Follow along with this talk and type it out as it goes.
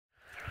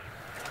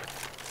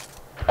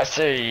I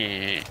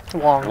say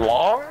Long.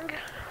 long.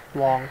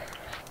 Long.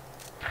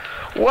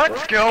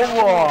 Let's go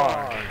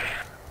long.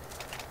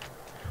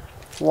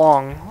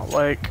 Long,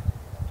 like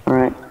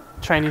Alright.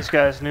 Chinese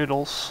guys'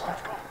 noodles.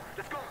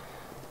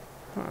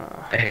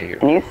 Hey.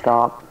 Can you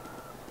stop?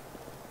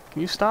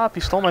 Can you stop?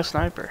 You stole my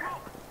sniper.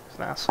 He's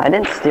an asshole. I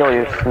didn't steal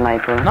your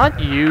sniper. Not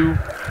you.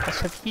 I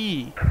said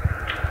he.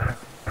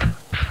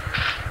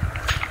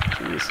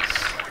 Jesus.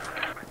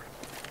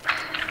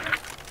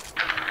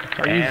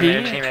 Are you And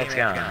their he? teammate's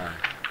gone.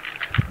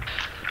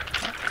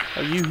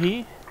 Are you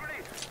he?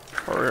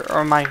 Or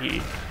am I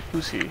he?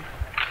 Who's he?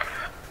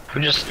 Who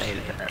just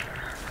naded that?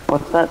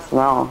 What's that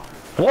smell?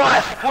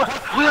 What?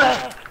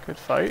 Good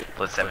fight.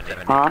 Plus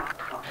 770. Huh?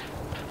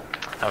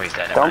 Oh, he's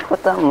dead. Don't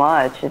put that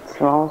much. It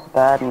smells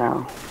bad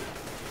now.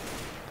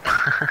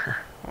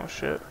 Oh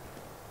shit.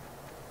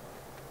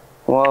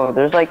 Whoa,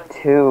 there's like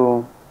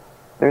two.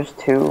 There's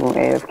two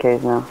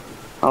AFKs now.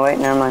 Oh wait,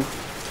 never mind.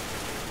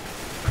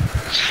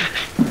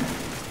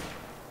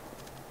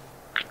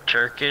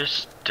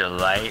 Turkish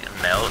Delight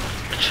Milk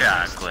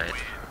Chocolate.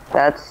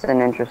 That's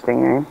an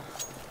interesting name.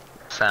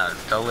 Sounds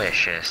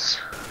delicious.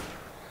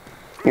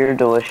 You're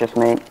delicious,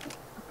 mate.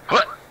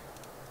 What?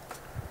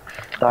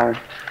 Sorry.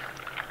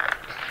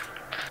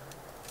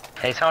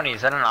 Hey Tony,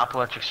 is that an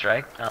electric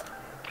strike? No.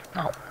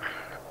 No.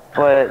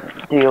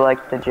 But do you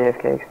like the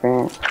JFK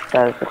experience?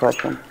 That is the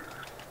question.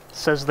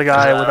 Says the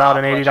guy without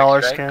an $80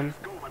 Electric skin.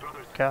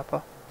 Kappa.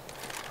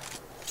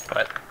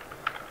 What?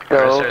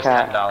 Go, There's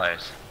cat.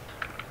 $10.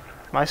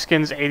 My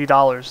skin's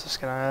 $80. The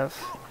skin I have.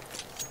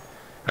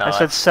 No, I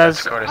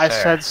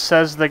said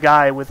says the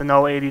guy with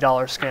no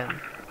 $80 skin.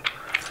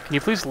 Can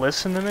you please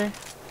listen to me?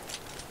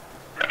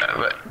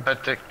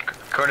 But the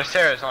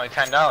Cortacera is only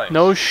 $10.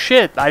 No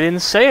shit. I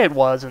didn't say it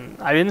wasn't.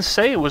 I didn't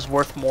say it was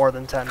worth more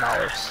than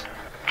 $10.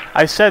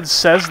 I said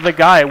says the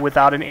guy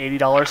without an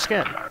 $80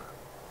 skin.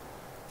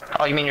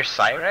 Oh, you mean your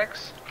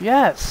Cyrex?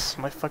 Yes,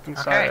 my fucking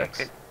Okay,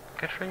 Cyrex.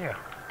 good for you.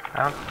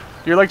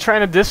 You're like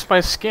trying to diss my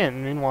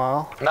skin.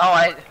 Meanwhile, No,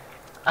 I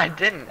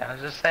didn't. I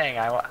was just saying.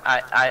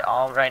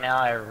 Right now,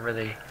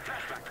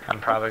 I'm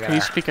probably gonna. Can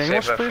you speak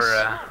English, save up please?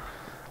 For,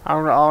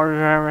 I'm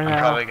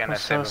probably gonna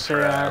save up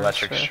for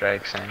electric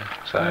strike soon.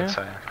 So Oh, that's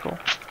yeah? Cool.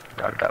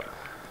 brought it up.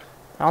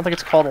 I don't think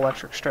it's called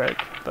electric strike,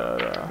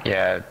 but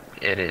Yeah,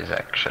 it is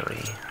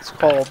actually. it's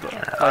called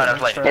lightning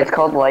lightning. strike. It's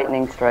called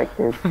lightning strike,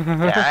 dude.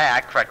 Yeah,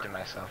 I corrected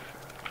myself.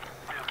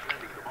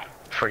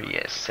 Before you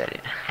guys said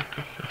it.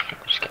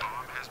 Just kidding.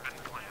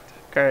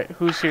 Okay,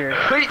 who's here?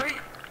 Wait.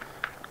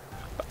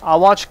 I'll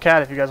watch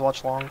Cat if you guys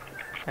watch Long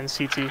and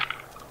CT.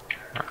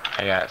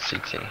 I got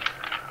CT.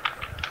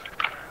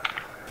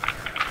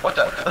 What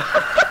the?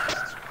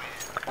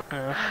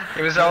 Yeah.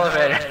 He was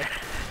elevator.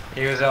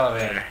 He was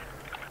elevator.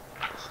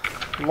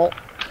 Lol.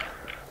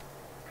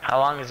 How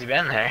long has he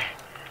been there?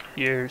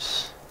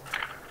 Years.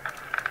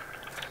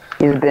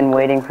 He's been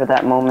waiting for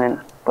that moment,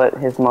 but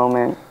his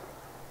moment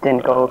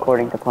didn't go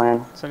according to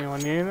plan. Does anyone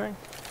need anything?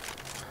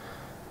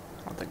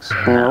 I don't think so.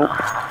 Nope.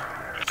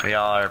 We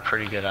all are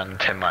pretty good on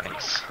 10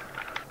 monies.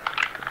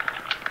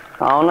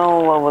 I don't know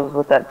what was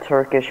with that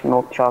Turkish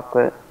milk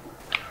chocolate.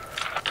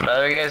 By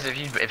the way, guys,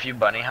 if you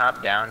bunny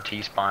hop down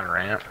T-spawn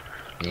ramp,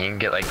 you can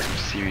get like some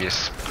serious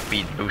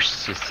speed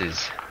boosts.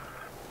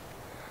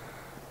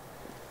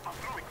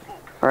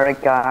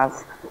 Alright,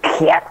 guys.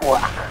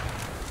 Catwalk.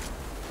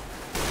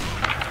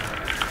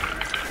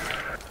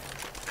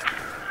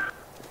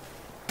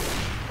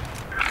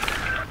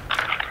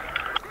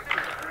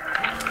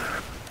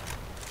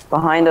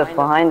 Behind us,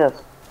 behind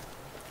us.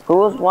 Who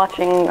was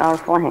watching our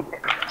flank?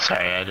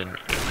 Sorry, I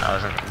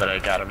wasn't, but I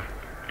got him.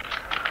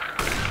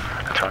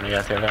 Tony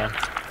got the other one.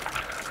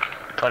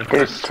 Tony, Dude,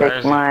 where take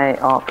is he? my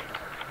op.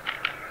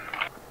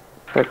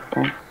 Frick.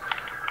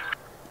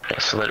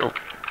 Yes, little.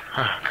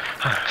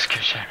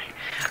 Excuse me.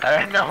 I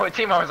didn't know what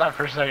team I was on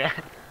for a second.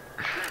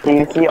 Do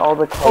you see all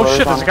the colors Oh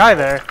shit, on there's a guy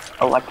there.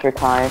 electric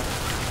high?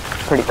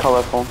 Pretty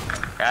colorful.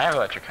 Yeah, I have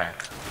electric eye.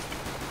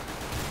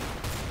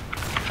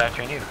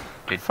 Factory new.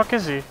 The fuck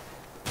is he?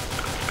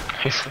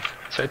 He's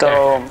right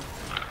there.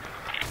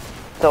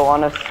 So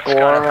on a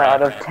score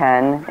out of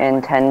 10,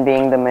 and 10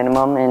 being the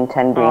minimum and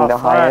 10 being the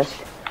Flash.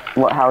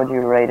 highest, how would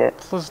you rate it?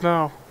 Let's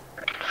know.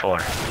 4.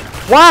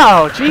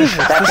 Wow, Jesus,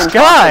 That's this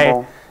guy!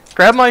 impossible.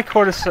 Grab my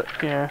cortisone.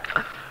 Yeah.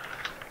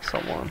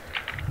 Someone.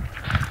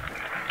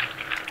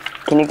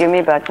 Can you give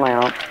me back my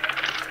op?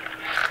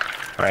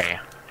 Right here.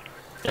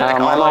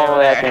 I'm all the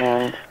way at the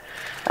end.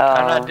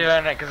 I'm not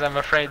doing it because I'm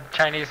afraid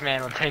Chinese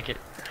man will take it.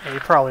 Yeah, you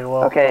probably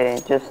will.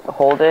 Okay, just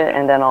hold it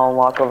and then I'll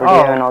walk over to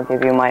Oh. you and I'll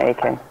give you my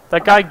AK.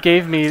 That guy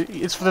gave me.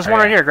 There's one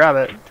right here. Grab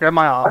it. Grab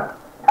my op.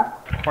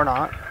 Or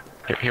not.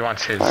 He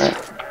wants his.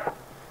 Alright.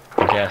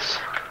 I guess.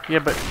 Yeah,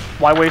 but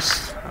why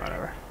waste?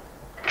 Whatever.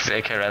 Because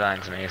AK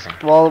Redline's amazing.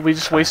 Well, we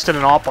just wasted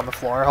an op on the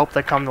floor. I hope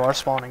they come to our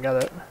spawn and get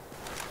it.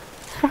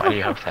 Why do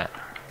you hope that?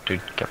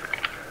 Dude, get.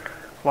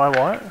 Why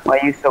what? Why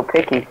are you so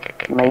picky,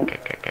 mate?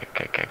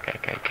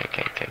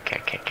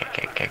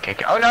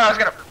 Oh no, I was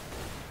gonna.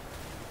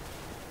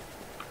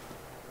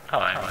 Oh,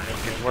 I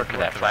didn't get work with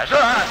that flash.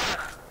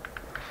 Ah!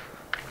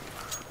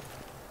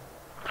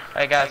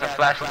 Hey guys, I'm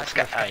flashing the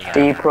sky. Oh, you The got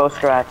it. pro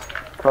strats.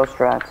 Pro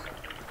strats.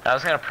 I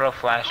was gonna pro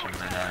flash him,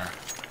 but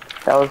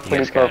That was You pretty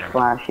guys got pro him.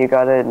 flash. You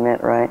gotta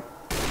admit, right?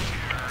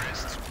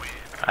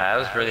 that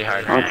was really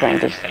hard to I'm trying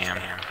to- understand.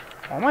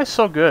 Why am I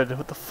so good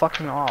with the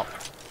fucking op?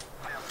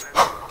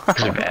 This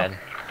is bad.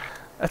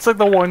 That's like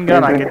the one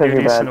gun I You're can good do 'cause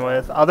you're decent bad.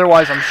 with.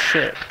 Otherwise, I'm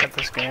shit at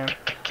this game.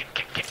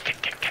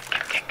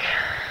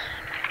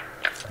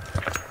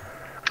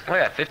 Look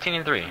at that, 15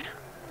 and 3.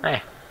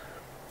 Hey.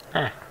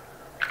 Hey.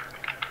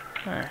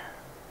 Hey.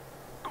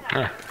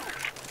 Hey.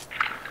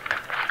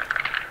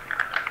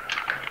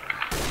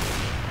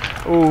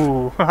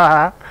 Ooh,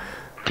 haha.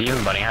 Do you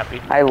even bunny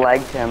happy? I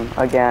legged him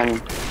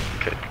again.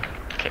 Good.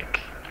 Kick.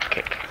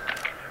 Kick.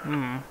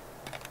 Hmm.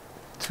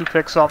 2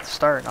 picks off the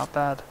start, not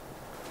bad.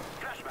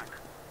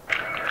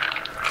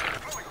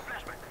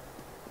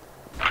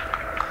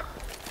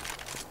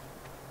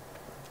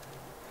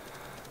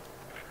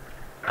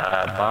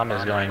 Bomb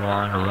is going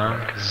long alone.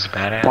 This is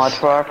badass. Watch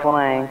for our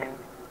flank.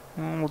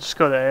 We'll just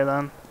go to A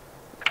then.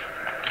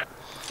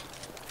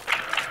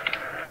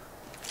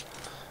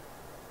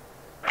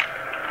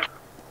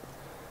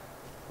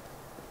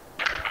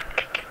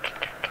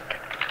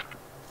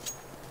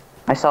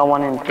 I saw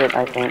one in pit,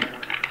 I think.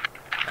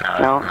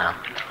 No? No.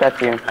 That's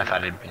you. I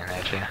thought he'd be in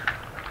there too.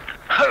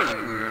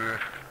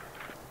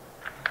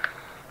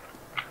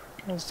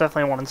 There's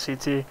definitely one in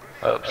CT.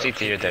 Oh,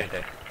 CT, you're there.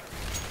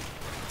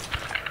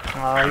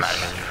 I'm out of Nice.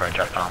 here before I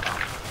drop bomb.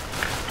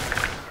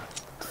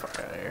 Fuck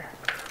out of here.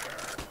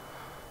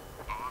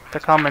 They're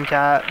coming,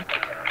 cat.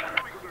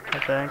 I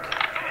think.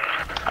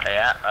 Oh,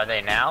 yeah, are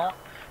they now?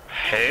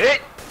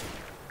 Hit!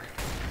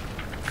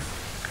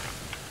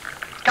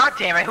 God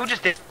damn it, who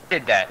just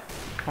did that?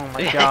 Oh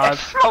my god.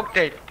 Smoked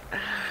it!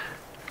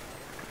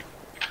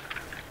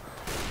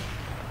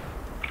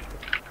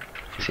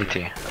 CT.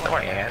 Don't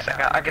worry, guys.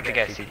 I'll get the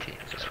guy CT.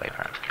 Just wait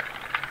for him.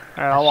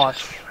 Alright, I'll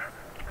watch.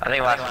 I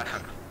think last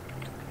one.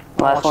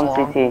 Last Watch one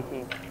long. CT.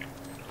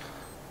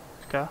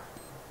 Okay.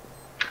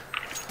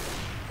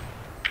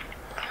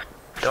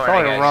 Don't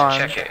Probably worry, guys. run.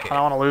 Check it. I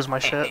don't want to lose my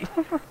shit.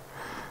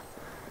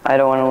 I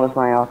don't want to lose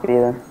my op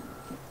either.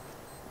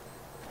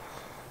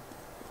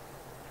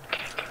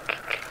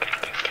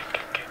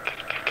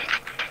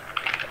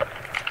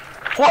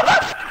 What?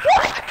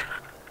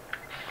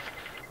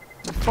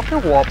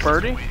 Fucking wall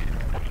birdie.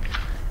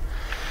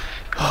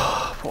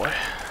 Oh boy.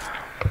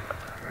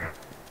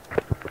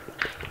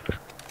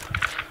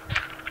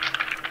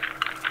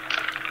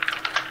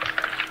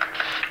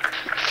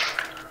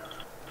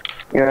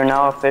 You're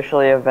now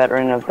officially a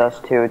veteran of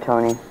Dust 2,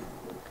 Tony.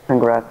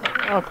 Congrats.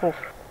 Oh cool.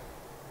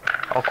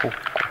 Oh, cool.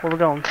 Where we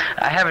going?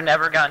 I have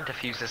never gotten to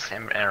Fusus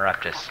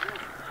Interruptus.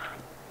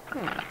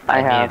 I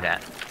needed have.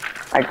 that.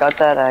 I got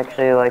that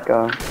actually like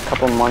a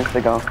couple months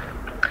ago.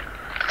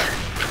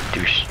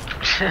 Douche.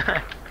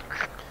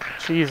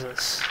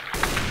 Jesus.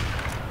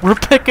 We're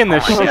picking the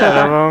shit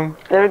out of them.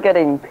 They're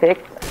getting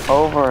picked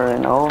over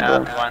and over.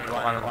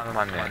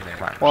 One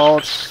minute. Well,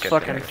 it's Get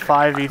fucking there.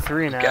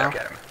 5v3 now.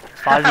 Get him.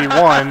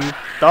 5v1.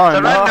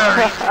 Done. No.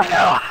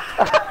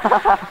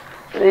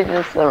 They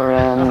just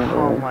surrendered.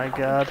 Oh my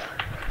god.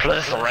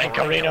 Plus rank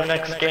Arena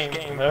next game.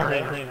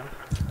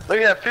 Look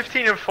at that,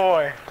 15 and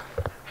 4.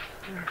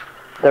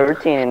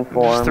 13 and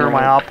 4. Just threw man.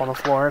 my op on the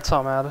floor. That's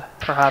how mad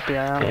or happy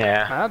I am.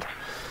 Yeah. Mad?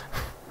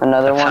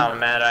 Another That's one. how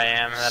mad I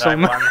am that So I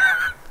mad.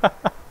 won.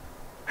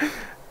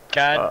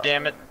 God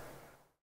damn it.